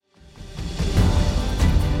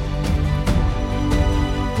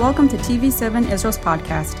Welcome to TV7 Israel's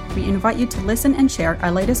podcast. We invite you to listen and share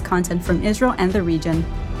our latest content from Israel and the region.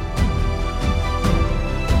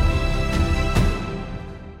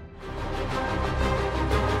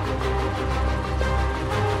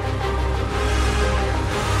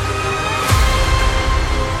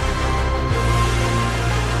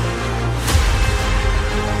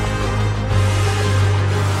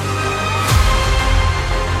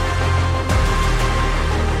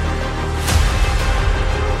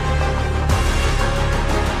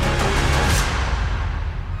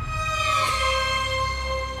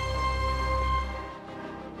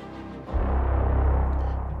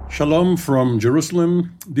 Shalom from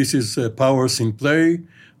Jerusalem. This is Powers in Play,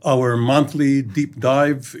 our monthly deep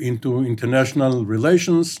dive into international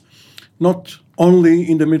relations, not only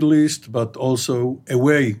in the Middle East, but also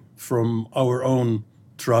away from our own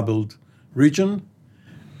troubled region.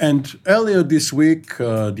 And earlier this week,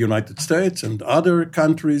 the United States and other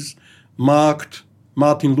countries marked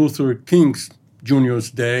Martin Luther King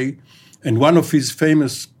Jr.'s Day, and one of his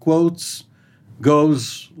famous quotes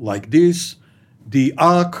goes like this: "The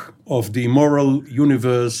arc of the moral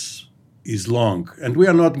universe is long." And we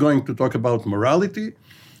are not going to talk about morality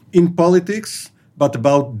in politics, but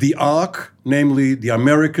about the arc, namely the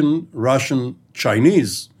American, Russian,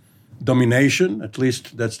 Chinese domination, at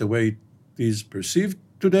least that's the way it is perceived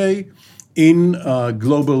today, in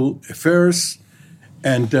global affairs.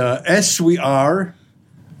 And as we are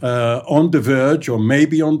on the verge, or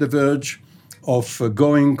maybe on the verge, of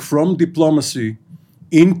going from diplomacy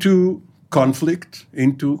into conflict,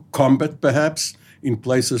 into combat perhaps, in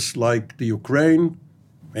places like the Ukraine,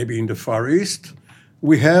 maybe in the Far East,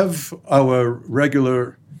 we have our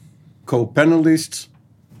regular co-panelists,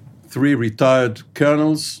 three retired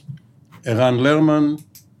colonels, Eran Lerman,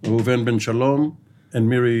 Reuven Ben Shalom, and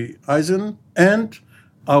Miri Eisen, and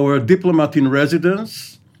our diplomat in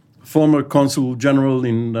residence, former consul general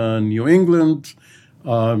in New England,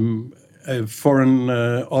 a foreign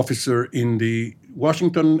officer in the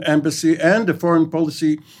Washington Embassy, and a foreign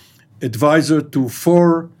policy advisor to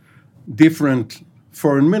 4 different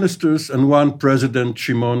foreign ministers and 1 President,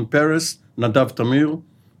 Shimon Peres. Nadav Tamir,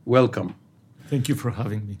 welcome. Thank you for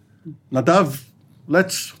having me. Nadav,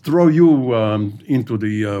 let's throw you into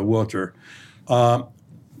the water.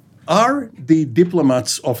 Are the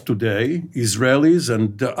diplomats of today, Israelis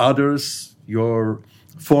and others, your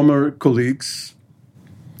former colleagues,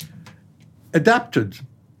 adapted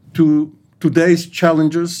to today's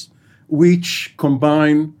challenges, which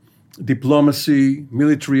combine diplomacy,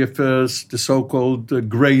 military affairs, the so-called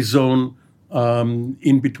gray zone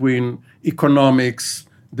in between economics,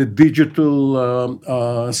 the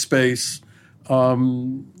digital space?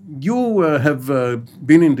 You have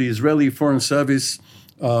been in the Israeli Foreign Service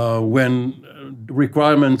when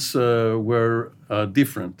requirements were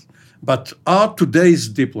different. But are today's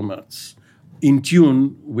diplomats in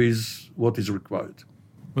tune with what is required?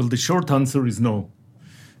 Well, the short answer is no.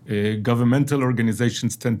 Governmental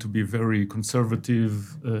organizations tend to be very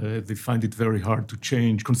conservative. They find it very hard to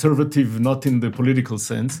change. Conservative, not in the political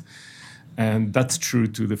sense. And that's true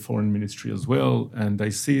to the foreign ministry as well. And I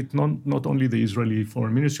see it not only the Israeli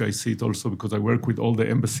foreign ministry, I see it also because I work with all the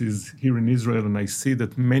embassies here in Israel, and I see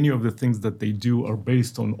that many of the things that they do are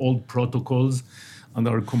based on old protocols and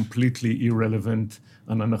are completely irrelevant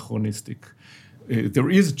and anachronistic. There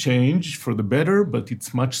is change for the better, but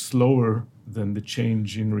it's much slower than the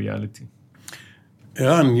change in reality.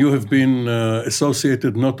 Eran, you have been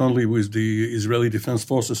associated not only with the Israeli Defense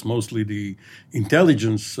Forces, mostly the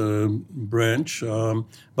intelligence branch,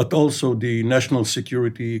 but also the National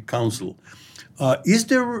Security Council. Is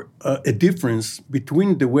there a difference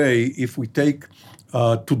between the way, if we take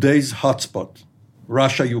today's hotspot,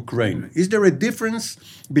 Russia, Ukraine, is there a difference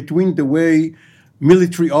between the way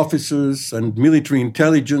military officers and military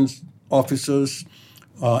intelligence officers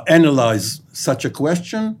analyze such a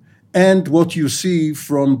question and what you see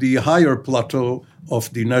from the higher plateau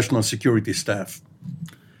of the national security staff?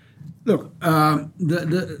 Look,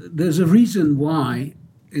 there's a reason why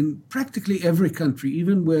in practically every country,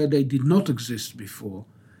 even where they did not exist before,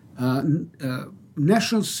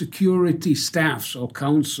 national security staffs or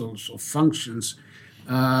councils or functions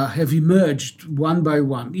have emerged one by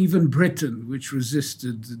one. Even Britain, which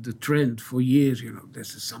resisted the trend for years,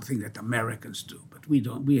 this is something that Americans do, but we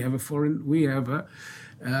don't. We have a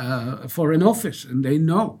foreign office, and they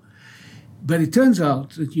know. But it turns out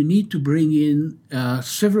that you need to bring in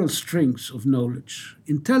several strings of knowledge.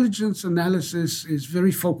 Intelligence analysis is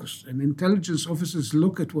very focused, and intelligence officers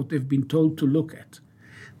look at what they've been told to look at.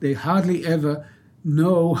 They hardly ever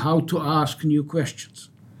know how to ask new questions.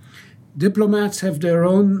 Diplomats have their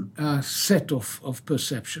own set of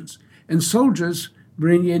perceptions, and soldiers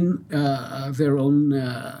bring in their own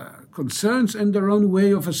concerns and their own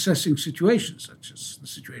way of assessing situations, such as the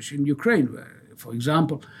situation in Ukraine, where, for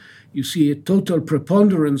example, you see a total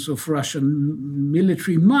preponderance of Russian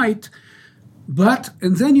military might,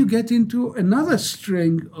 and then you get into another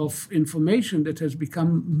string of information that has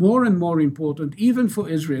become more and more important, even for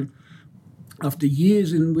Israel, after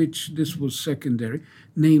years in which this was secondary,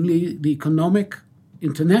 namely the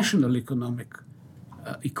international economic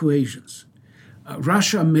equations.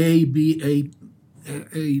 Russia may be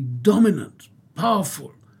a dominant,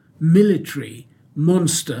 powerful military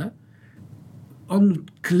monster on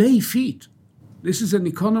clay feet. This is an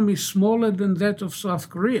economy smaller than that of South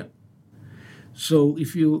Korea. So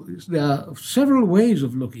there are several ways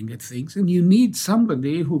of looking at things, and you need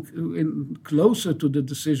somebody who closer to the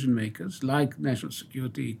decision makers, like National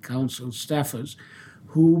Security Council staffers,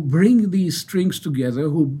 who bring these strings together,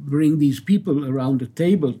 who bring these people around the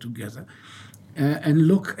table together, and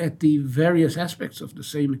look at the various aspects of the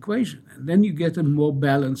same equation. And then you get a more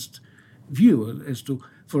balanced view as to,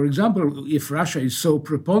 for example, if Russia is so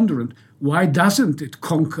preponderant, why doesn't it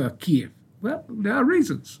conquer Kiev? Well, there are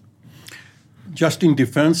reasons. Just in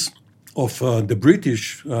defense of the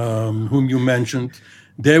British, whom you mentioned,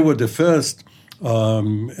 they were the first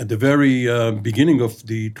at the very beginning of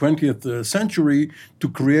the 20th century to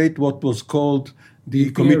create what was called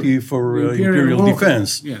the Committee for Imperial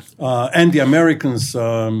Defense. Yes. And the Americans,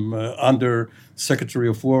 under Secretary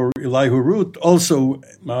of War Elihu Root, also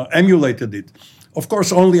emulated it. Of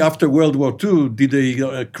course, only after World War II did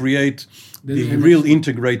they create the real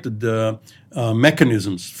integrated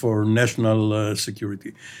mechanisms for national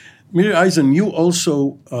security. Miri Eisen, you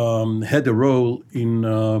also had a role in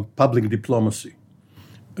public diplomacy,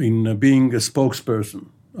 in being a spokesperson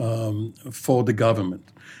for the government.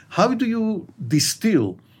 How do you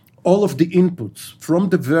distill all of the inputs from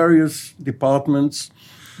the various departments,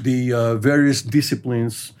 the various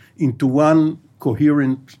disciplines, into one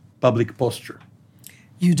coherent public posture?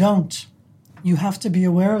 You don't. You have to be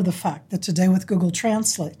aware of the fact that today with Google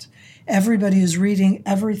Translate, everybody is reading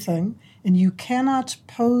everything, and you cannot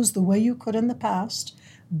pose the way you could in the past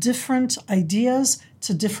different ideas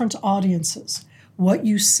to different audiences. What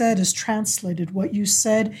you said is translated. What you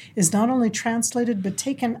said is not only translated, but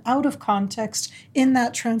taken out of context in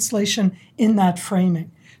that translation, in that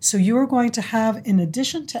framing. So you are going to have, in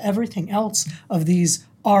addition to everything else of these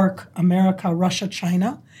ARC, America, Russia,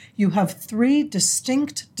 China, you have three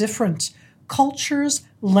distinct different cultures,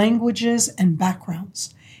 languages, and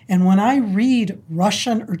backgrounds. And when I read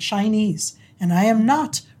Russian or Chinese, and I am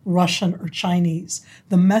not Russian or Chinese,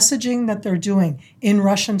 the messaging that they're doing in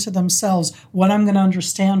Russian to themselves, what I'm going to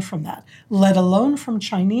understand from that, let alone from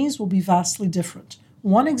Chinese, will be vastly different.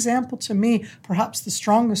 One example to me, perhaps the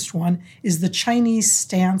strongest one, is the Chinese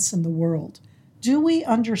stance in the world. Do we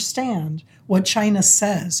understand what China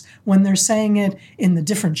says when they're saying it in the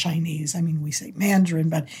different Chinese? I mean, we say Mandarin,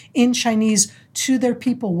 but in Chinese to their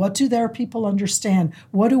people, what do their people understand?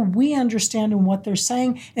 What do we understand in what they're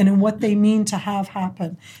saying and in what they mean to have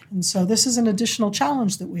happen? And so this is an additional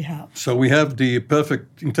challenge that we have. So we have the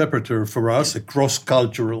perfect interpreter for us, a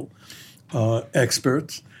cross-cultural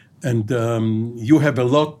expert. And you have a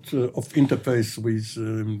lot of interface with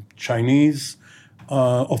Chinese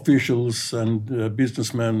officials and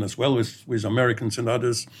businessmen, as well as with Americans and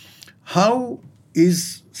others. How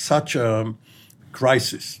is such a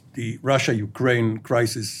crisis, the Russia-Ukraine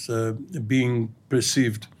crisis, being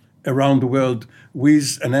perceived around the world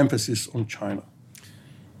with an emphasis on China?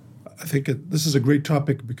 I think this is a great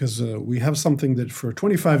topic because we have something that for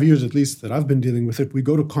 25 years at least that I've been dealing with it. We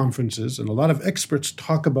go to conferences and a lot of experts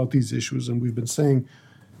talk about these issues, and we've been saying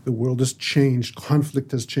the world has changed,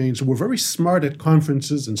 conflict has changed. We're very smart at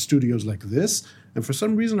conferences and studios like this, and for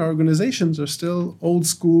some reason our organizations are still old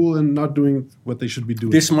school and not doing what they should be doing.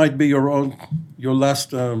 This might be your last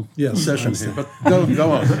session here, but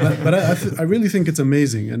go on. But I really think it's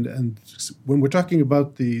amazing, and when we're talking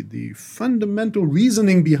about the fundamental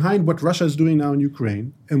reasoning behind what Russia is doing now in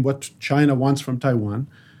Ukraine and what China wants from Taiwan,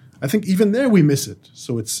 I think even there we miss it.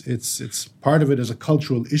 So it's part of it as a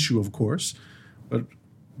cultural issue, of course, but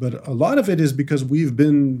a lot of it is because we've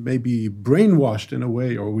been maybe brainwashed in a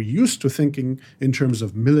way, or we're used to thinking in terms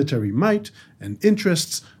of military might and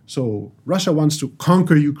interests. So Russia wants to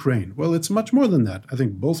conquer Ukraine. Well, it's much more than that. I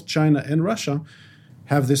think both China and Russia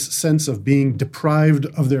have this sense of being deprived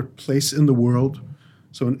of their place in the world.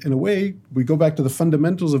 So in a way, we go back to the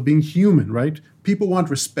fundamentals of being human, right? People want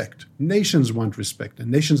respect. Nations want respect. And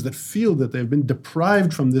nations that feel that they've been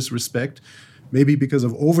deprived from this respect maybe because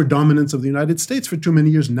of over-dominance of the United States for too many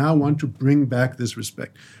years, now want to bring back this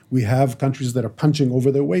respect. We have countries that are punching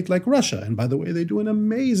over their weight like Russia, and by the way, they do an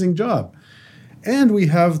amazing job. And we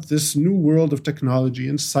have this new world of technology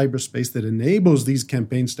and cyberspace that enables these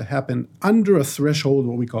campaigns to happen under a threshold,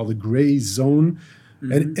 what we call the gray zone.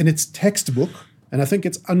 And it's textbook. And I think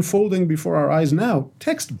it's unfolding before our eyes now,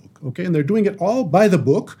 textbook, okay? And they're doing it all by the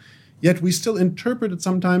book, yet we still interpret it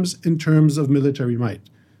sometimes in terms of military might.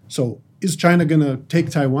 So is China going to take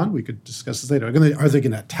Taiwan? We could discuss this later. Are they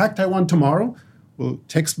going to attack Taiwan tomorrow? Well,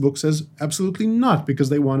 textbook says absolutely not, because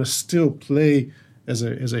they want to still play as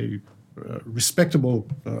a respectable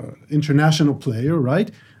international player,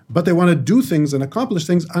 right? But they want to do things and accomplish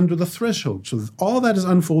things under the threshold. So all that is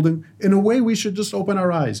unfolding. In a way, we should just open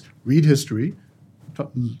our eyes, read history,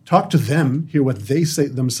 talk to them, hear what they say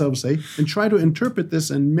themselves say, and try to interpret this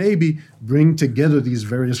and maybe bring together these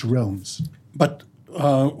various realms. But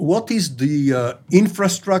what is the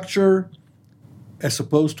infrastructure as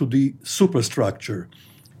opposed to the superstructure?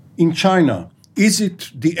 In China, is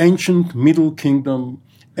it the ancient Middle Kingdom?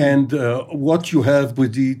 And what you have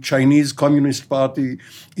with the Chinese Communist Party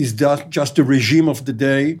is that just a regime of the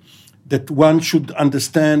day, that one should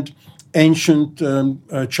understand ancient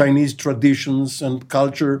Chinese traditions and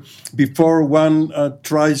culture before one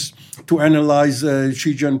tries to analyze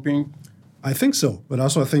Xi Jinping? I think so. But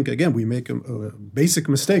also I think, again, we make basic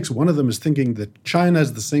mistakes. One of them is thinking that China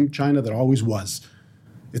is the same China that always was.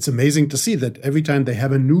 It's amazing to see that every time they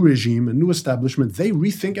have a new regime, a new establishment, they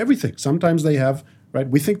rethink everything. Sometimes they have, right?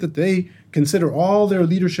 We think that they consider all their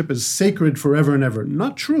leadership as sacred forever and ever.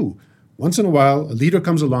 Not true. Once in a while, a leader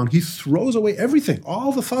comes along, he throws away everything,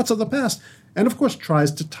 all the thoughts of the past, and of course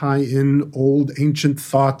tries to tie in old ancient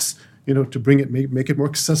thoughts, to bring it, make it more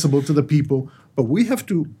accessible to the people. But we have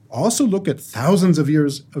to also look at thousands of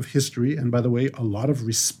years of history, and by the way, a lot of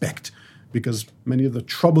respect, because many of the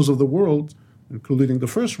troubles of the world, including the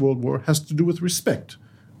First World War, has to do with respect.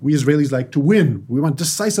 We Israelis like to win. We want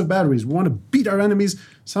decisive batteries. We want to beat our enemies.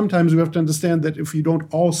 Sometimes we have to understand that if you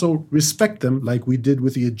don't also respect them, like we did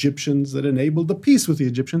with the Egyptians that enabled the peace with the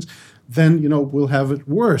Egyptians, then, we'll have it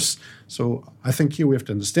worse. So I think here we have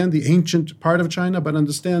to understand the ancient part of China, but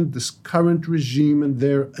understand this current regime and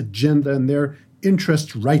their agenda and their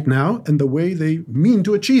interest right now and the way they mean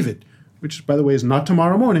to achieve it, which, by the way, is not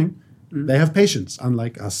tomorrow morning. They have patience,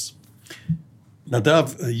 unlike us.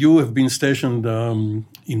 Nadav, you have been stationed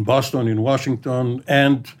in Boston, in Washington,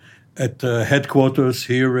 and at headquarters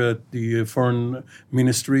here at the Foreign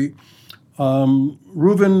Ministry.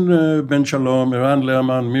 Reuven Ben Shalom, Eran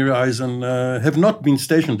Lehrman, Miri Eisen have not been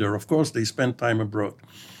stationed there. Of course, they spent time abroad.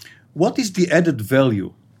 What is the added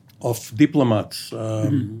value of diplomats,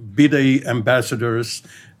 be they ambassadors,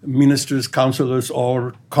 ministers, counselors,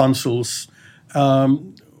 or consuls?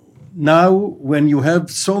 Now, when you have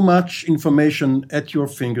so much information at your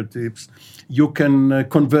fingertips, you can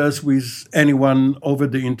converse with anyone over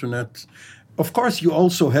the internet. Of course, you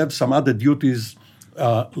also have some other duties,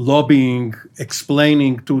 lobbying,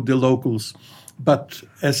 explaining to the locals. But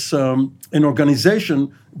as an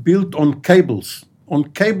organization built on cables, on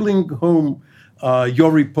cabling home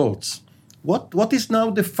your reports, what is now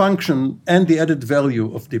the function and the added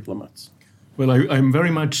value of diplomats? Well, I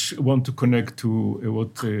very much want to connect to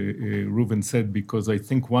what Reuven said, because I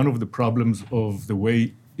think one of the problems of the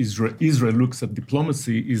way Israel looks at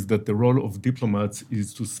diplomacy is that the role of diplomats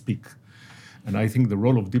is to speak. And I think the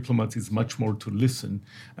role of diplomats is much more to listen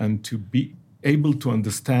and to be able to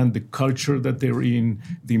understand the culture that they're in,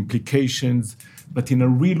 the implications, but in a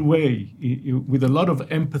real way, with a lot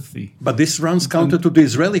of empathy. But this runs counter to the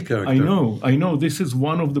Israeli character. I know. This is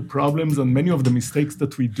one of the problems, and many of the mistakes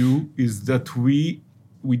that we do is that we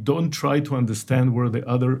don't try to understand where the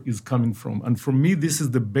other is coming from. And for me, this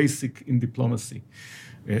is the basic in diplomacy.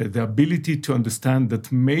 The ability to understand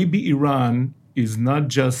that maybe Iran is not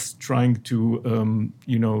just trying to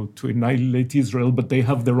annihilate Israel, but they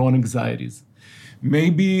have their own anxieties.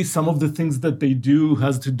 Maybe some of the things that they do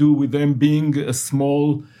has to do with them being a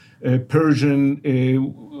small Persian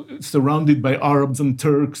surrounded by Arabs and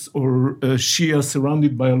Turks, or Shia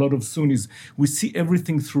surrounded by a lot of Sunnis. We see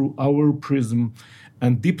everything through our prism,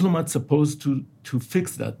 and diplomats supposed to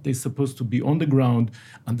fix that. They're supposed to be on the ground,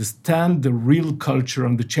 understand the real culture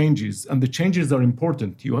and the changes. And the changes are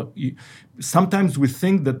important. Sometimes we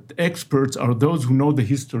think that experts are those who know the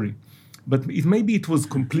history, but maybe it was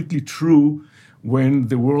completely true when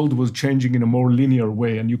the world was changing in a more linear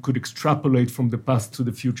way and you could extrapolate from the past to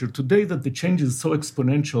the future. Today that the change is so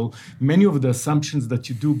exponential, many of the assumptions that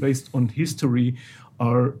you do based on history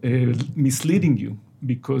are misleading you,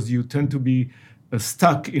 because you tend to be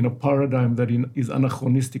stuck in a paradigm that is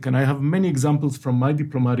anachronistic. And I have many examples from my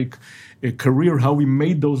diplomatic career how we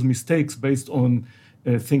made those mistakes based on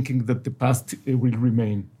thinking that the past will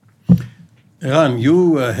remain. Eran,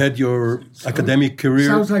 you had your academic career.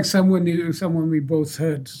 Sounds like someone we both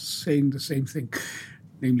heard saying the same thing,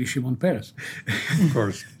 namely Shimon Peres. Of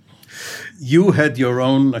course. You had your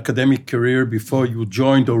own academic career before you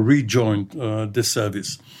joined or rejoined the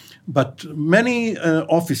service. But many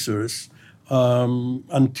officers,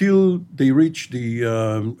 until they reach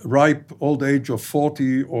the ripe old age of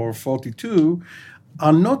 40 or 42,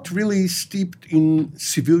 are not really steeped in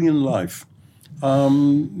civilian life.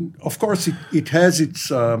 Of course, it has its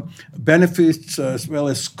benefits as well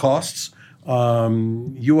as costs.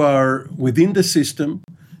 You are within the system.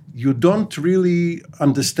 You don't really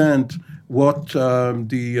understand what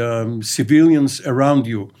the civilians around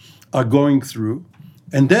you are going through.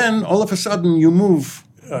 And then all of a sudden you move,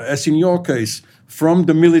 as in your case, from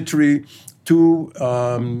the military to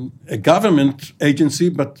a government agency,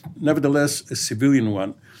 but nevertheless a civilian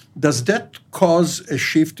one. Does that cause a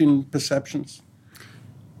shift in perceptions?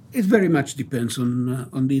 It very much depends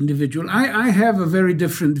on the individual. I have a very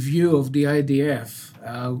different view of the IDF,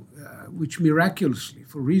 which miraculously,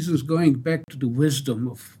 for reasons going back to the wisdom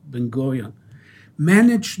of Ben-Gurion,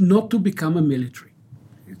 managed not to become a military.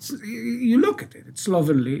 You look at it, it's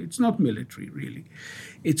slovenly, it's not military really.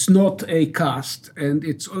 It's not a caste, and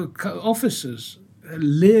its officers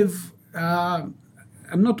live, I'm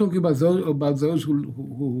not talking about those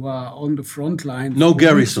who are on the front line. No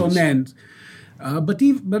garrisons. On end. No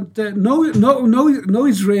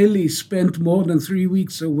Israeli spent more than 3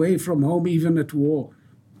 weeks away from home, even at war,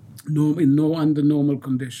 under normal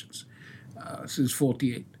conditions, since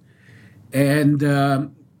 1948. And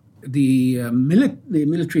the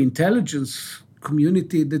military intelligence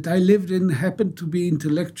community that I lived in happened to be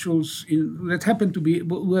intellectuals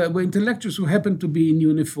were intellectuals who happened to be in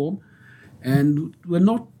uniform, and were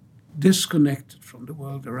not disconnected from the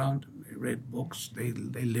world around them. They read books, they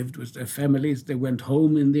lived with their families, they went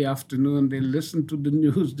home in the afternoon, they listened to the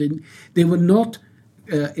news. They were not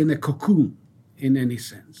in a cocoon in any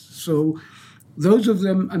sense. So those of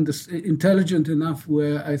them intelligent enough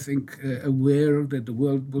were, I think, aware that the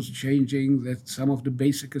world was changing, that some of the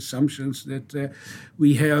basic assumptions that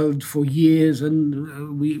we held for years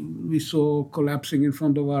and we saw collapsing in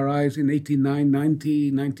front of our eyes in 89,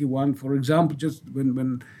 90, 91, for example, just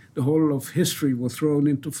when the whole of history was thrown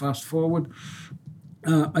into fast forward.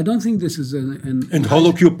 I don't think this is And whole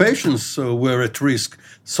occupations were at risk.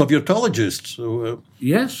 Sovietologists.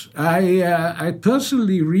 Yes, I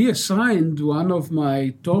personally reassigned one of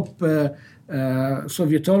my top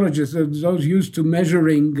Sovietologists, those used to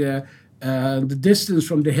measuring the distance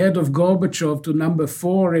from the head of Gorbachev to number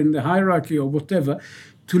 4 in the hierarchy or whatever,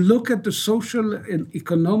 to look at the social and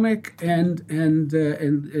economic and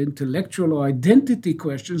intellectual or identity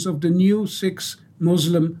questions of the new 6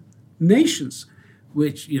 Muslim nations,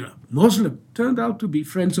 which, Muslim turned out to be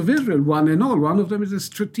friends of Israel, one and all. One of them is a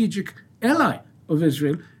strategic ally of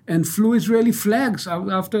Israel and flew Israeli flags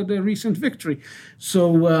after the recent victory. So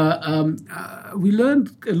we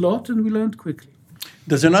learned a lot, and we learned quickly.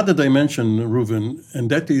 There's another dimension, Reuven, and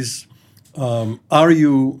that is, are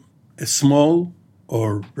you a small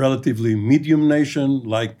or relatively medium nation,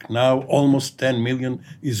 like now almost 10 million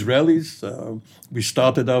Israelis? We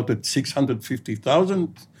started out at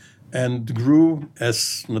 650,000 and grew,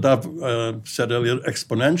 as Nadav said earlier,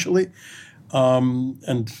 exponentially.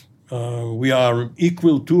 We are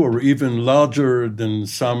equal to or even larger than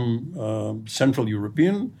some Central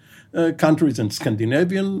European countries and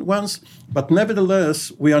Scandinavian ones. But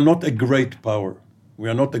nevertheless, we are not a great power. We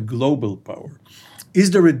are not a global power.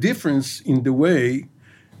 Is there a difference in the way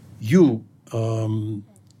you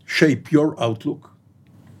shape your outlook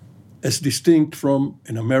as distinct from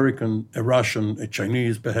an American, a Russian, a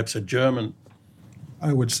Chinese, perhaps a German?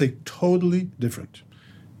 I would say totally different.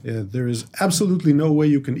 There is absolutely no way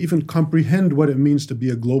you can even comprehend what it means to be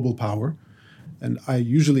a global power. And I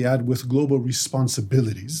usually add with global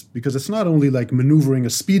responsibilities, because it's not only like maneuvering a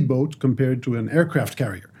speedboat compared to an aircraft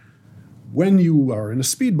carrier. When you are in a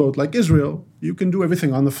speedboat like Israel, you can do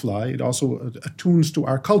everything on the fly. It also attunes to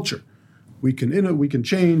our culture. We can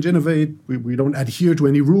change, innovate. We don't adhere to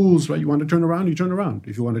any rules, right? You want to turn around, you turn around.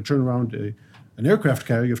 If you want to turn around an aircraft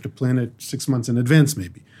carrier, you have to plan it 6 months in advance,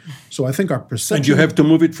 maybe. So I think our perception... And you have to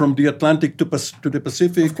move it from the Atlantic to the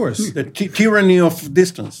Pacific. Of course. The tyranny of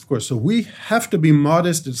distance. Of course. So we have to be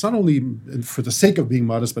modest. It's not only for the sake of being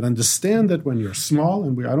modest, but understand that when you're small,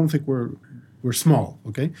 and I don't think we're small,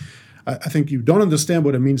 okay? I think you don't understand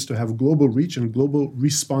what it means to have global reach and global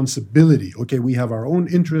responsibility. Okay, we have our own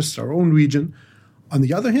interests, our own region. On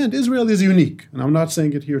the other hand, Israel is unique. And I'm not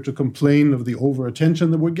saying it here to complain of the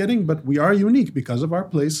over-attention that we're getting, but we are unique because of our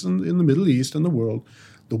place in the Middle East and the world,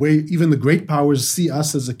 the way even the great powers see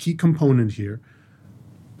us as a key component here.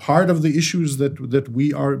 Part of the issues that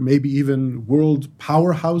we are maybe even world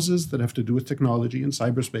powerhouses that have to do with technology and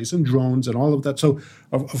cyberspace and drones and all of that. So,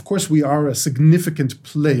 of course, we are a significant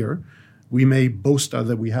player. We may boast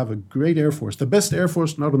that we have a great Air Force, the best Air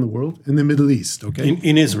Force not in the world, in the Middle East, okay?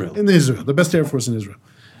 In Israel. In Israel, the best Air Force in Israel.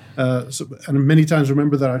 And many times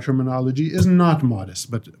remember that our terminology is not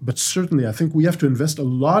modest, but certainly I think we have to invest a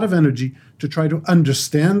lot of energy to try to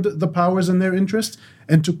understand the powers and their interests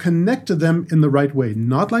and to connect to them in the right way.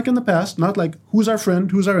 Not like in the past, not like who's our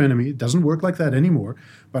friend, who's our enemy. It doesn't work like that anymore.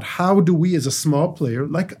 But how do we as a small player,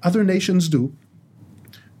 like other nations do,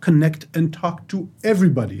 connect and talk to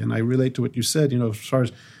everybody? And I relate to what you said, as far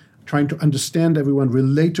as trying to understand everyone,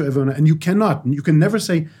 relate to everyone. And you can never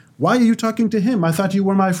say, why are you talking to him? I thought you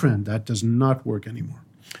were my friend. That does not work anymore.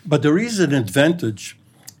 But there is an advantage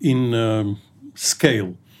in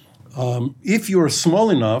scale. If you're small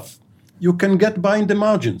enough, you can get by in the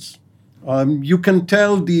margins. You can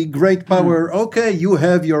tell the great power, okay, you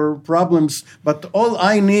have your problems, but all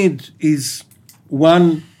I need is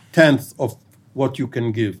 1/10 of what you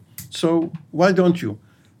can give. So why don't you?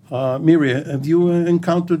 Miri, have you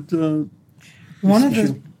encountered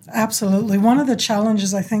Absolutely. One of the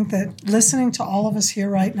challenges I think that listening to all of us here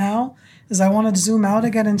right now is I want to zoom out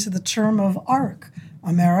again into the term of ARC,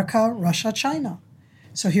 America, Russia, China.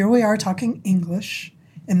 So here we are talking English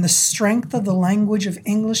and the strength of the language of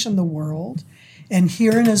English in the world. And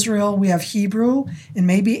here in Israel, we have Hebrew and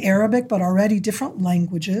maybe Arabic, but already different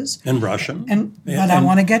languages. And Russian. But I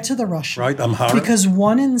want to get to the Russian. Right, Amharic. Because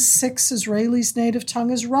 1 in 6 Israelis' native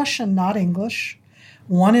tongue is Russian, not English.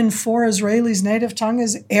 1 in 4 Israelis' native tongue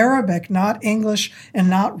is Arabic, not English and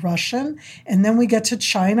not Russian. And then we get to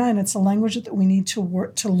China, and it's a language that we need to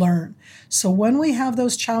learn. So when we have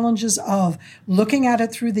those challenges of looking at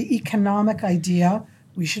it through the economic idea,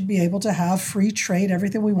 we should be able to have free trade,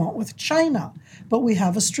 everything we want with China. But we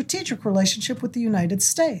have a strategic relationship with the United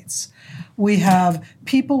States. We have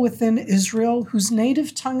people within Israel whose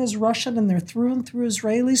native tongue is Russian, and they're through and through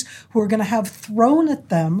Israelis who are going to have thrown at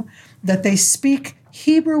them that they speak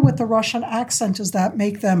Hebrew with a Russian accent. Does that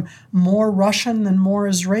make them more Russian than more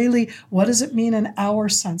Israeli? What does it mean in our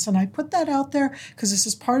sense? And I put that out there because this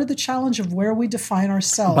is part of the challenge of where we define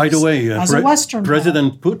ourselves. By the way, as a Western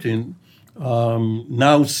President Putin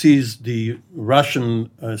now sees the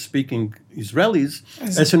Russian-speaking Israelis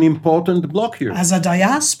as an important bloc here. As a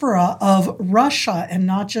diaspora of Russia, and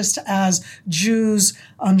not just as Jews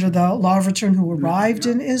under the law of return who arrived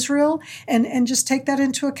in Israel. And just take that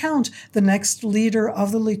into account. The next leader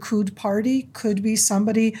of the Likud party could be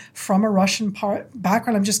somebody from a Russian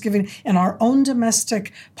background. I'm just giving, in our own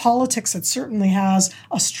domestic politics, it certainly has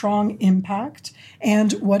a strong impact.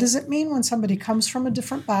 And what does it mean when somebody comes from a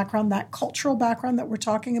different background, that cultural background that we're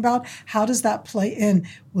talking about? How does that play in?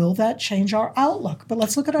 Will that change our outlook? But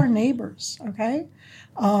let's look at our neighbors, okay?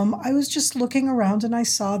 I was just looking around and I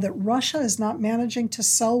saw that Russia is not managing to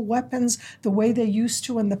sell weapons the way they used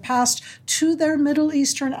to in the past to their Middle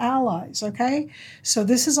Eastern allies, okay? So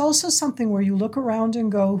this is also something where you look around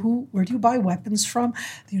and go, where do you buy weapons from?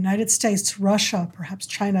 The United States, Russia, perhaps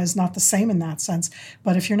China is not the same in that sense.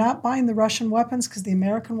 But if you're not buying the Russian weapons because the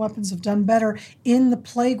American weapons have done better in the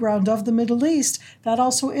playground of the Middle East, that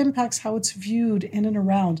also impacts how it's viewed in and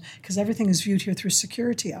around, because everything is viewed here through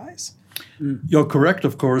security eyes. You're correct,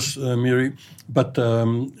 of course, Miri. But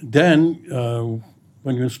then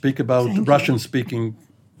when you speak about Russian-speaking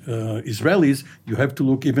Israelis, you have to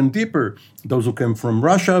look even deeper. Those who came from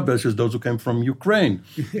Russia versus those who came from Ukraine.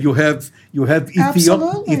 You have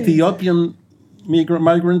Ethiopian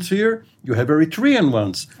migrants here. You have Eritrean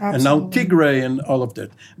ones. Absolutely. And now Tigray and all of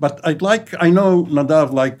that. But I know,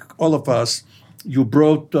 Nadav, like all of us, you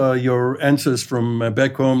brought your answers from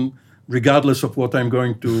back home, regardless of what I'm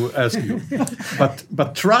going to ask you.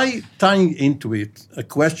 But try tying into it a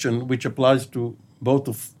question which applies to both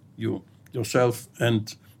of you, yourself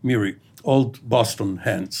and Miri, old Boston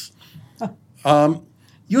hands.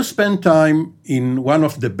 You spent time in one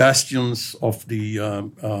of the bastions of the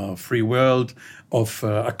free world, of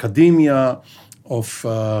academia, of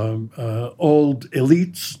old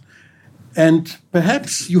elites, and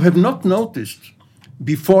perhaps you have not noticed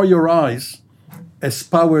before your eyes as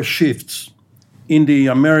power shifts in the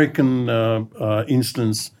American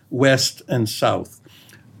instance, West and South.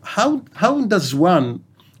 How does one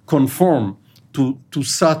conform to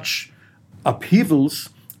such upheavals,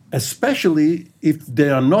 especially if they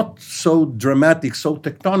are not so dramatic, so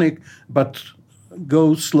tectonic, but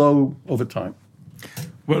go slow over time?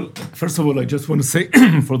 Well, first of all, I just want to say,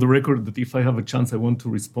 for the record, that if I have a chance, I want to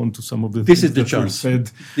respond to some of the This things is the that were chance. said.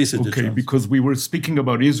 This is the okay, chance. because we were speaking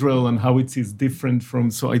about Israel and how it is different from.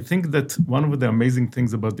 So I think that one of the amazing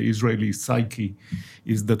things about the Israeli psyche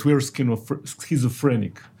is that we are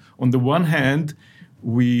schizophrenic. On the one hand,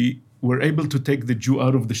 we were able to take the Jew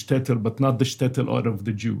out of the shtetl, but not the shtetl out of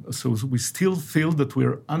the Jew. So we still feel that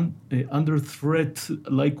we're under threat,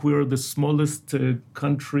 like we're the smallest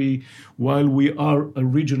country, while we are a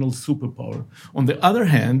regional superpower. On the other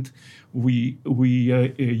hand, we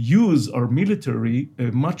use our military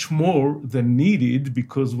much more than needed,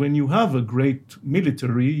 because when you have a great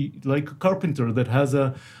military, like a carpenter that has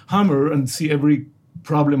a hammer and see every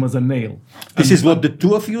problem as a nail. This is what the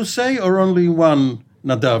two of you say, or only one?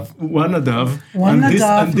 Nadav. One Nadav. One and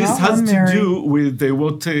Nadav, this not has one to Mary. do with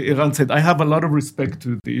what Eran said. I have a lot of respect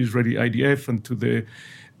to the Israeli IDF and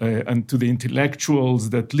to the intellectuals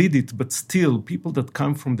that lead it, but still, people that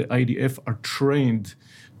come from the IDF are trained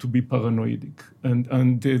to be paranoidic.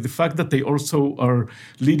 And the fact that they also are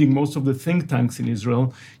leading most of the think tanks in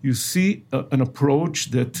Israel, you see an approach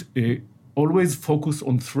that always focus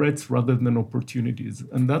on threats rather than opportunities.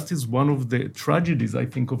 And that is one of the tragedies, I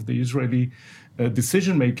think, of the Israeli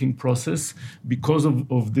decision-making process because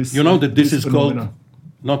of this. You know that this is phenomena. called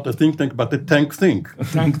not a think tank, but a tank think. A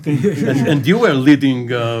tank thing. And you were leading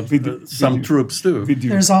some do. troops too.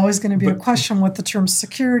 There's always going to be a question what the term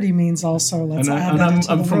security means also. Let's add that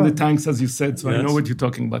into I'm the from the room. tanks, as you said, so I Yes. know what you're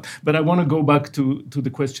talking about. But I want to go back to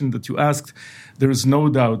the question that you asked. There is no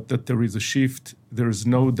doubt that there is a shift. There is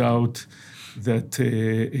no doubt that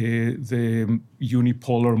the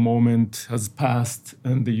unipolar moment has passed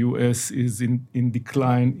and the U.S. is in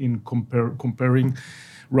decline in comparing.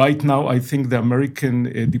 Right now, I think the American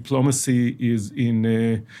diplomacy is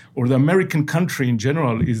or the American country in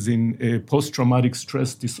general is in a post-traumatic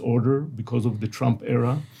stress disorder because of the Trump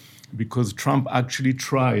era, because Trump actually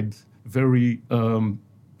tried very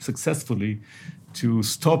successfully to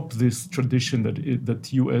stop this tradition that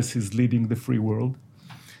U.S. is leading the free world.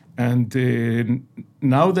 And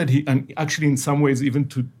now that and actually in some ways even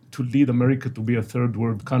to lead America to be a third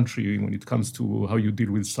world country when it comes to how you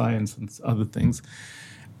deal with science and other things.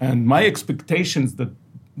 And my expectation is that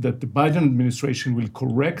the Biden administration will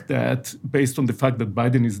correct that based on the fact that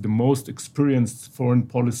Biden is the most experienced foreign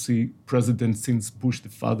policy president since Bush the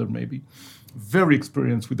father, maybe. Very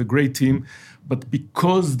experienced with a great team. But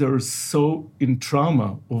because they're so in trauma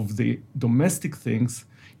of the domestic things,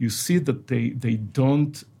 you see that they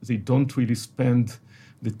don't really spend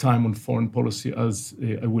the time on foreign policy as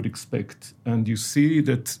I would expect. And you see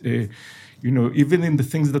that, even in the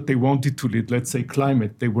things that they wanted to lead, let's say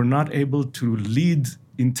climate, they were not able to lead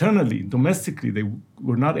internally, domestically. They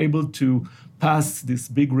were not able to pass this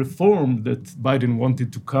big reform that Biden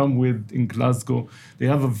wanted to come with in Glasgow. They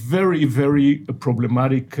have a very, very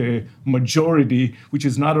problematic majority, which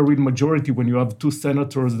is not a real majority when you have two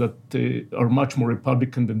senators that are much more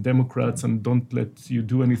Republican than Democrats and don't let you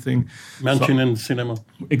do anything. Manchin and Sinema.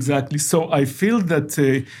 Exactly. So I feel that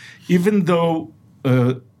even though,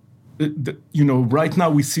 right now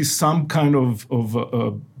we see some kind of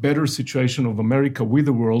a better situation of America with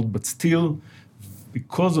the world, but still,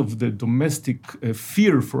 because of the domestic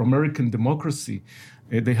fear for American democracy,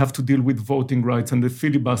 they have to deal with voting rights and the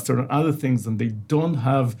filibuster and other things, and they don't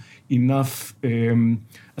have enough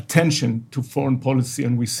attention to foreign policy,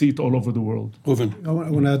 and we see it all over the world. Reuven. I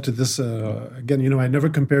want to add to this, again, I never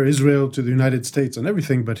compare Israel to the United States and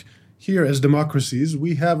everything, but here as democracies,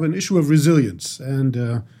 we have an issue of resilience.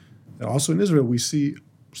 And also in Israel, we see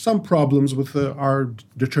some problems with our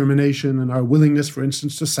determination and our willingness, for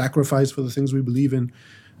instance, to sacrifice for the things we believe in,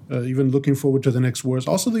 even looking forward to the next wars.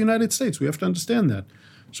 Also the United States, we have to understand that.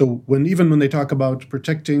 So even when they talk about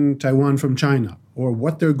protecting Taiwan from China, or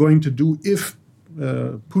what they're going to do if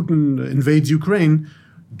Putin invades Ukraine,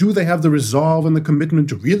 do they have the resolve and the commitment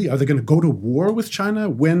to really, are they going to go to war with China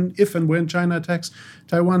if and when China attacks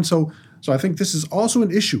Taiwan? So I think this is also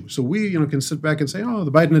an issue. So we, can sit back and say,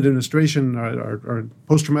 the Biden administration are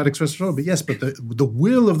post-traumatic stress disorder. But yes, but the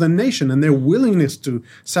will of the nation and their willingness to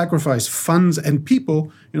sacrifice funds and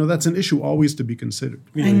people, that's an issue always to be considered.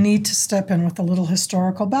 I need to step in with a little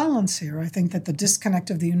historical balance here. I think that the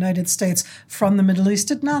disconnect of the United States from the Middle East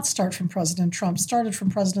did not start from President Trump, started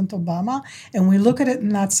from President Obama. And we look at it in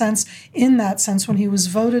that sense, when he was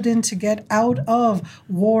voted in to get out of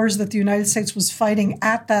wars that the United States was fighting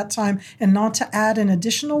at that time, and not to add in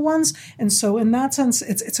additional ones. And so in that sense,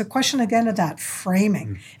 it's a question, again, of that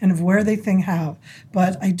framing and of where they think how.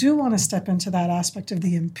 But I do want to step into that aspect of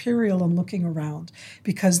the imperial and looking around,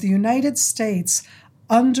 because the United States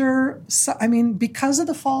because of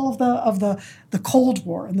the fall of the Cold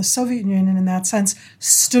War and the Soviet Union in that sense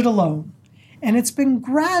stood alone. And it's been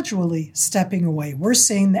gradually stepping away. We're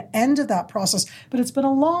seeing the end of that process, but it's been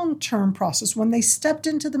a long-term process. When they stepped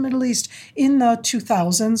into the Middle East in the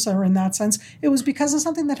 2000s, or in that sense, it was because of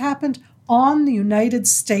something that happened on the United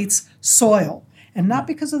States soil, and not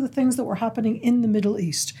because of the things that were happening in the Middle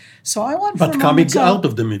East. So I want But coming out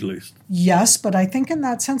of the Middle East. Yes, but I think in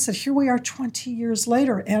that sense that here we are 20 years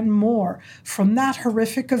later and more from that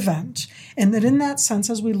horrific event. And that in that sense,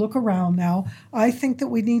 as we look around now, I think that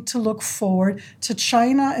we need to look forward to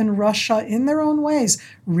China and Russia in their own ways,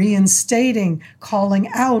 reinstating, calling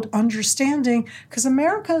out, understanding, because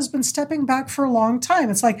America has been stepping back for a long time.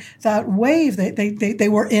 It's like that wave, they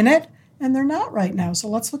were in it, and they're not right now. So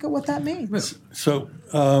let's look at what that means. So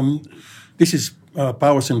this is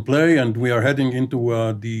Powers in Play, and we are heading into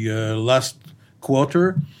the last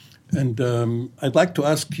quarter. And I'd like to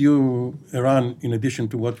ask you, Eran, in addition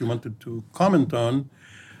to what you wanted to comment on,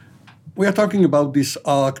 we are talking about this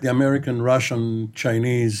arc, the American, Russian,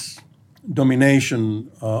 Chinese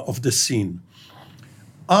domination of the scene.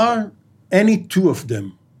 Are any two of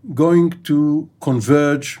them going to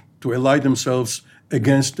converge to ally themselves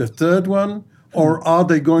against the third one, or are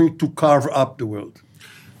they going to carve up the world?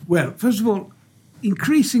 Well, first of all,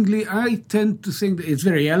 increasingly, I tend to think that it's a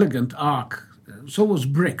very elegant arc. So was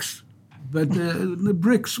BRICS. But the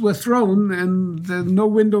bricks were thrown and no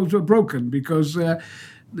windows were broken because,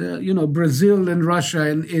 Brazil and Russia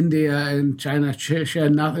and India and China share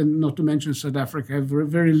nothing, not to mention South Africa, have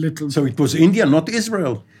very little. So it was India, not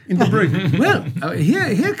Israel, in the BRIC. Well,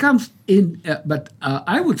 here comes in, but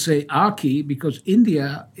I would say ARCI, because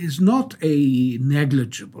India is not a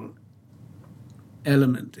negligible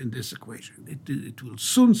element in this equation. It will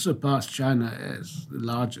soon surpass China as the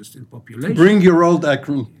largest in population. Bring your own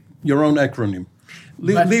acronym.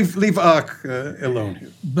 Leave ARC alone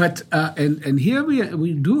here. But and here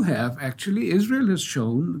we do have, actually, Israel has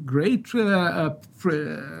shown great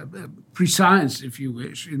prescience, if you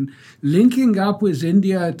wish, in linking up with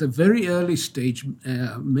India at a very early stage,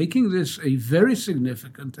 making this a very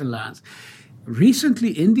significant alliance.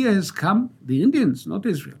 Recently, India has come, the Indians, not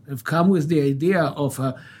Israel, have come with the idea of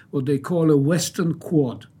what they call a Western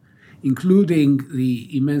Quad, including the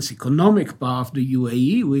immense economic power of the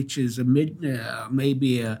UAE, which is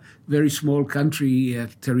maybe a very small country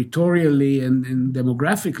territorially and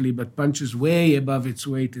demographically, but punches way above its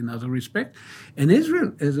weight in other respects, and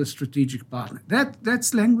Israel as a strategic partner.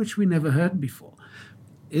 That's language we never heard before.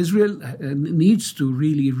 Israel needs to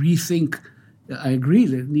really rethink. I agree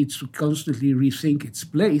that it needs to constantly rethink its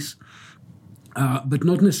place, but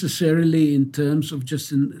not necessarily in terms of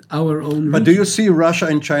just in our own region. But do you see Russia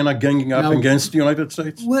and China ganging up against the United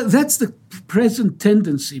States? Well, that's the present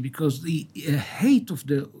tendency, because the hate of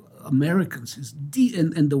the Americans is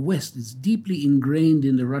and the West is deeply ingrained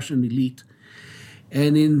in the Russian elite.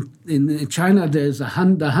 And in China, there's the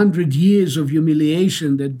 100 years of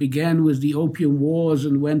humiliation that began with the Opium Wars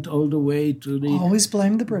and went all the way to the... Always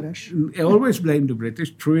blame the British. Always blame the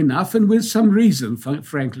British, true enough, and with some reason,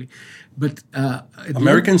 frankly. But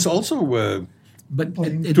Americans also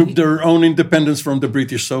took their own independence from the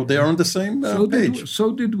British, so they are on the same page.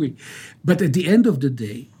 So did we. But at the end of the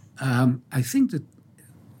day, I think that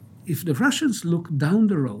if the Russians look down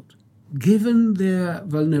the road, given their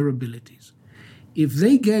vulnerabilities, if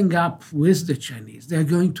they gang up with the Chinese, they're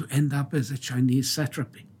going to end up as a Chinese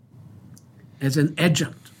satrapy, as an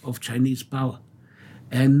adjunct of Chinese power.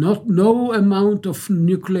 And no amount of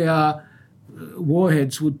nuclear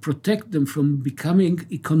warheads would protect them from becoming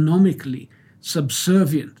economically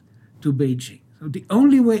subservient to Beijing. So the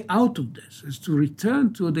only way out of this is to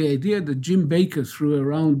return to the idea that Jim Baker threw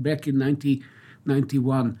around back in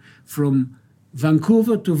 1991, from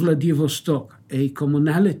Vancouver to Vladivostok, a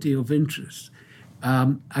commonality of interest.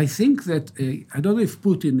 I think that, I don't know if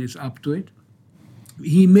Putin is up to it.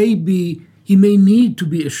 He may need to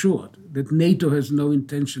be assured that NATO has no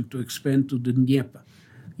intention to expand to the Dnieper.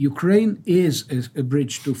 Ukraine is a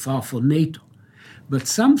bridge too far for NATO. But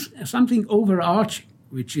something overarching,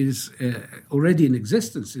 which is already in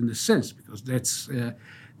existence in a sense, because that's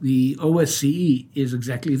the OSCE is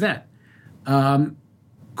exactly that,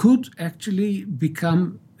 could actually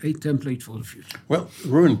become a template for the future. Well,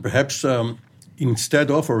 Ruben, perhaps instead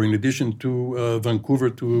of, or in addition to Vancouver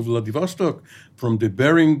to Vladivostok, from the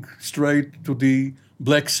Bering Strait to the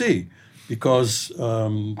Black Sea, because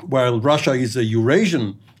while Russia is a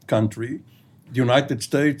Eurasian country, the United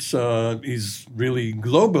States is really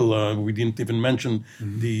global. We didn't even mention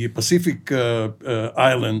the Pacific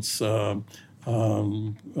islands,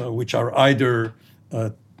 which are either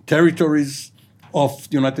territories of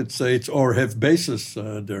the United States or have bases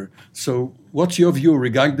there. So what's your view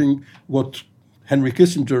regarding what Henry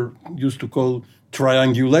Kissinger used to call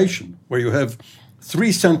triangulation, where you have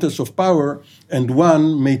three centers of power and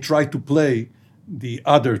one may try to play the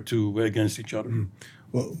other two against each other?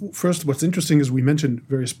 Well, first, what's interesting is we mentioned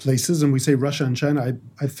various places, and we say Russia and China.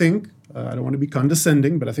 I think, I don't want to be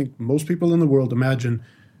condescending, but I think most people in the world imagine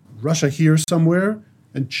Russia here somewhere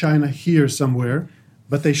and China here somewhere,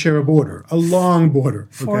 but they share a border, a long border.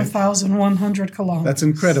 4,100 kilometers. That's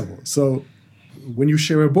incredible. So when you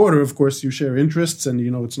share a border, of course, you share interests, and,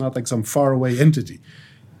 it's not like some faraway entity.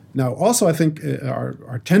 Now, also, I think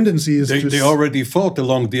our tendency is They already fought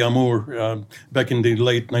along the Amur back in the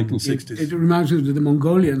late 1960s. It reminds me that the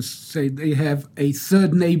Mongolians say they have a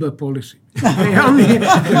third neighbor policy.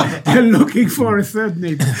 They're looking for a third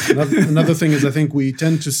neighbor. Another thing is I think we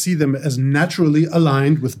tend to see them as naturally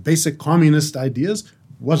aligned with basic communist ideas.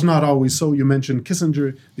 Was not always so. You mentioned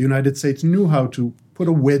Kissinger. The United States knew how to put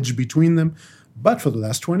a wedge between them. But for the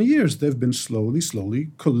last 20 years, they've been slowly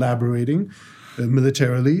collaborating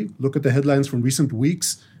militarily. Look at the headlines from recent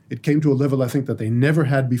weeks. It came to a level, I think, that they never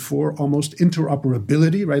had before, almost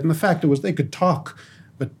interoperability, right? And the fact was they could talk,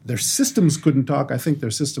 but their systems couldn't talk. I think their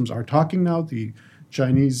systems are talking now. The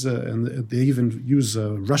Chinese, and they even use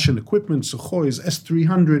Russian equipment, Sukhois,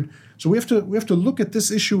 S-300. So we have to look at this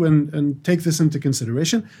issue and take this into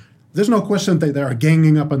consideration. There's no question that they are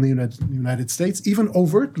ganging up on the United States, even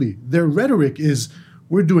overtly. Their rhetoric is,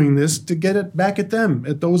 we're doing this to get it back at them,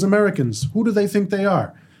 at those Americans. Who do they think they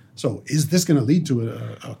are? So is this going to lead to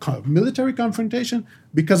a military confrontation?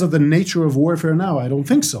 Because of the nature of warfare now, I don't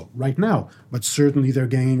think so right now. But certainly they're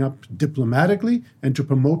ganging up diplomatically and to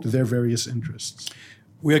promote their various interests.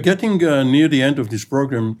 We are getting near the end of this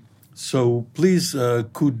program. So please,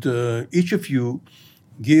 could each of you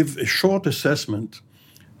give a short assessment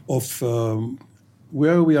of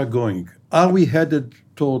where we are going? Are we headed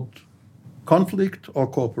toward conflict or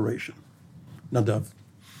cooperation? Nadav.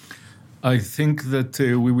 I think that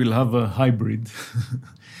we will have a hybrid.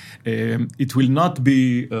 It will not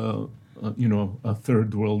be, a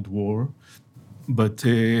third world war, but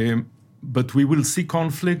we will see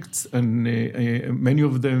conflicts, and many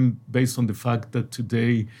of them based on the fact that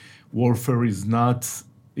today warfare is not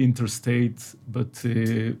interstate, but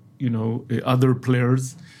other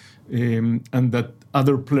players, and that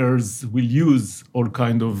other players will use all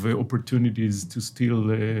kind of opportunities to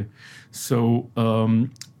steal.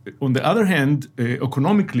 On the other hand,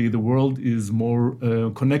 economically, the world is more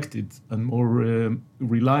connected and more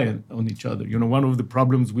reliant on each other. One of the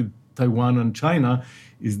problems with Taiwan and China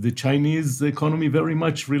is the Chinese economy very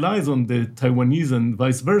much relies on the Taiwanese and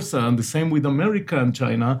vice versa, and the same with America and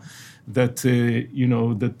China, that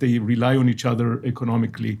they rely on each other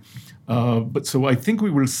economically. So I think we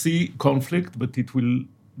will see conflict, but it will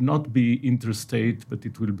not be interstate, but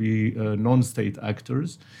it will be non-state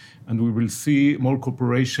actors. And we will see more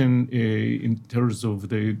cooperation in terms of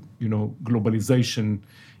the, globalization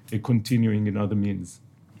continuing in other means.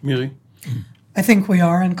 Miri? I think we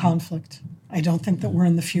are in conflict. I don't think that we're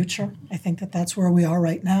in the future. I think that that's where we are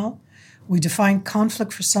right now. We define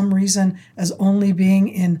conflict for some reason as only being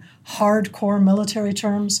in hardcore military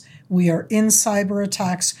terms. We are in cyber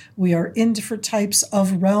attacks. We are in different types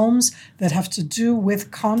of realms that have to do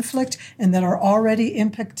with conflict and that are already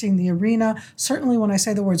impacting the arena. Certainly when I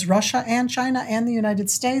say the words Russia and China and the United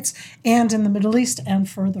States and in the Middle East and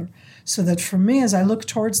further. So that for me, as I look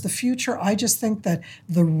towards the future, I just think that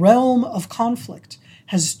the realm of conflict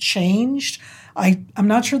has changed. I'm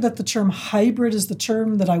not sure that the term hybrid is the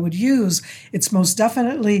term that I would use. It's most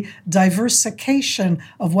definitely diversification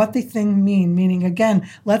of what the thing mean. Meaning, again,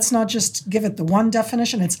 let's not just give it the one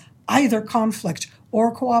definition. It's either conflict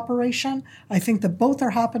or cooperation. I think that both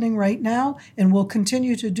are happening right now and will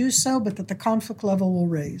continue to do so, but that the conflict level will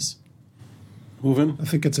raise. Reuven? I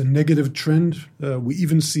think it's a negative trend. We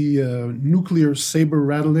even see nuclear saber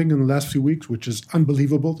rattling in the last few weeks, which is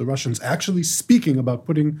unbelievable. The Russians actually speaking about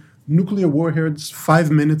putting nuclear warheads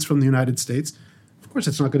 5 minutes from the United States. Of course,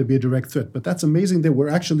 it's not going to be a direct threat, but that's amazing that we're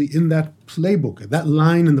actually in that playbook, that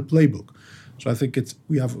line in the playbook. So I think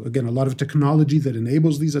we have, again, a lot of technology that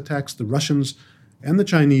enables these attacks. The Russians and the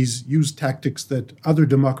Chinese use tactics that other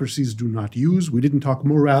democracies do not use. We didn't talk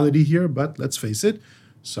morality here, but let's face it,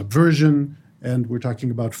 subversion, and we're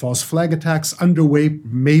talking about false flag attacks underway,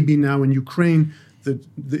 maybe now in Ukraine.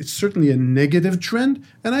 It's certainly a negative trend,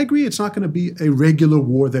 and I agree it's not going to be a regular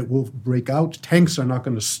war that will break out. Tanks are not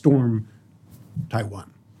going to storm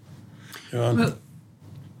Taiwan. Well,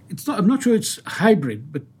 I'm not sure it's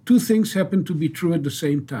hybrid, but two things happen to be true at the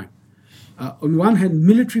same time. On one hand,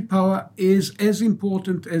 military power is as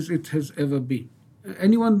important as it has ever been.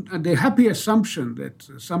 the happy assumption that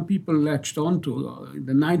some people latched onto in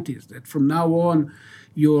the 90s, that from now on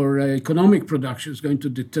your economic production is going to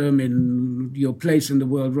determine your place in the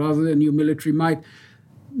world rather than your military might.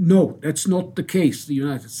 No, that's not the case. The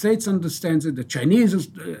United States understands it. The Chinese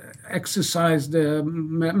exercise their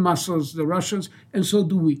muscles, the Russians, and so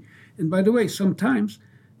do we. And by the way, sometimes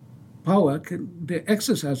the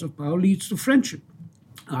exercise of power leads to friendship.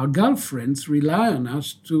 Our Gulf friends rely on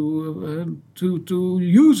us to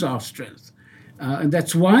use our strength. And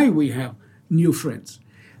that's why we have new friends.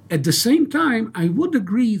 At the same time, I would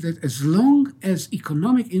agree that as long as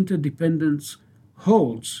economic interdependence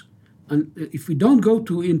holds, and if we don't go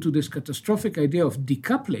into this catastrophic idea of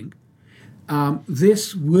decoupling,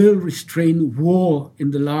 this will restrain war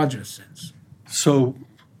in the larger sense. So,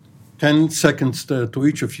 10 seconds to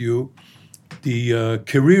each of you. The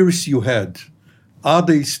careers you had, are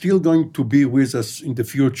they still going to be with us in the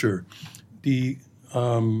future? The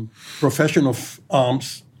profession of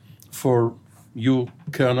arms for you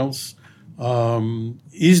colonels,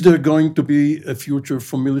 is there going to be a future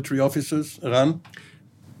for military officers, Eran?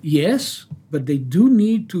 Yes, but they do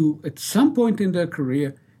need to, at some point in their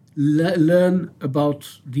career, learn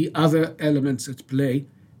about the other elements at play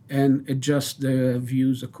and adjust their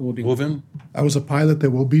views accordingly. Reuven? I was a pilot. There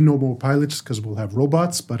will be no more pilots because we'll have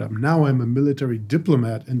robots, but now I'm a military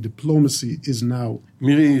diplomat, and diplomacy is now.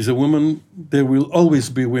 Miri is a woman. There will always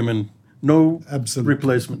be women. No Absolutely.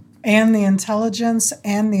 Replacement. And the intelligence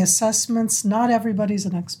and the assessments, not everybody's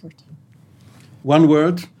an expert. One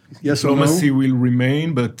word, yes or no? Diplomacy will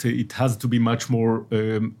remain, but it has to be much more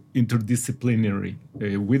interdisciplinary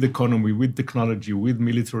with economy, with technology, with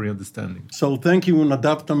military understanding. So thank you,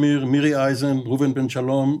 Nadav Tamir, Miri Eisen, Reuven Ben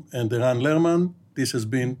Shalom, and Eran Lerman. This has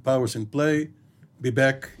been Powers in Play. Be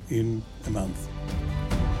back in a month.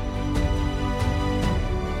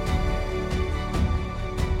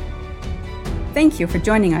 Thank you for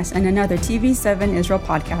joining us in another TV7 Israel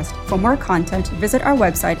podcast. For more content, visit our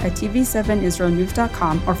website at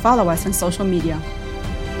tv7israelnews.com or follow us on social media.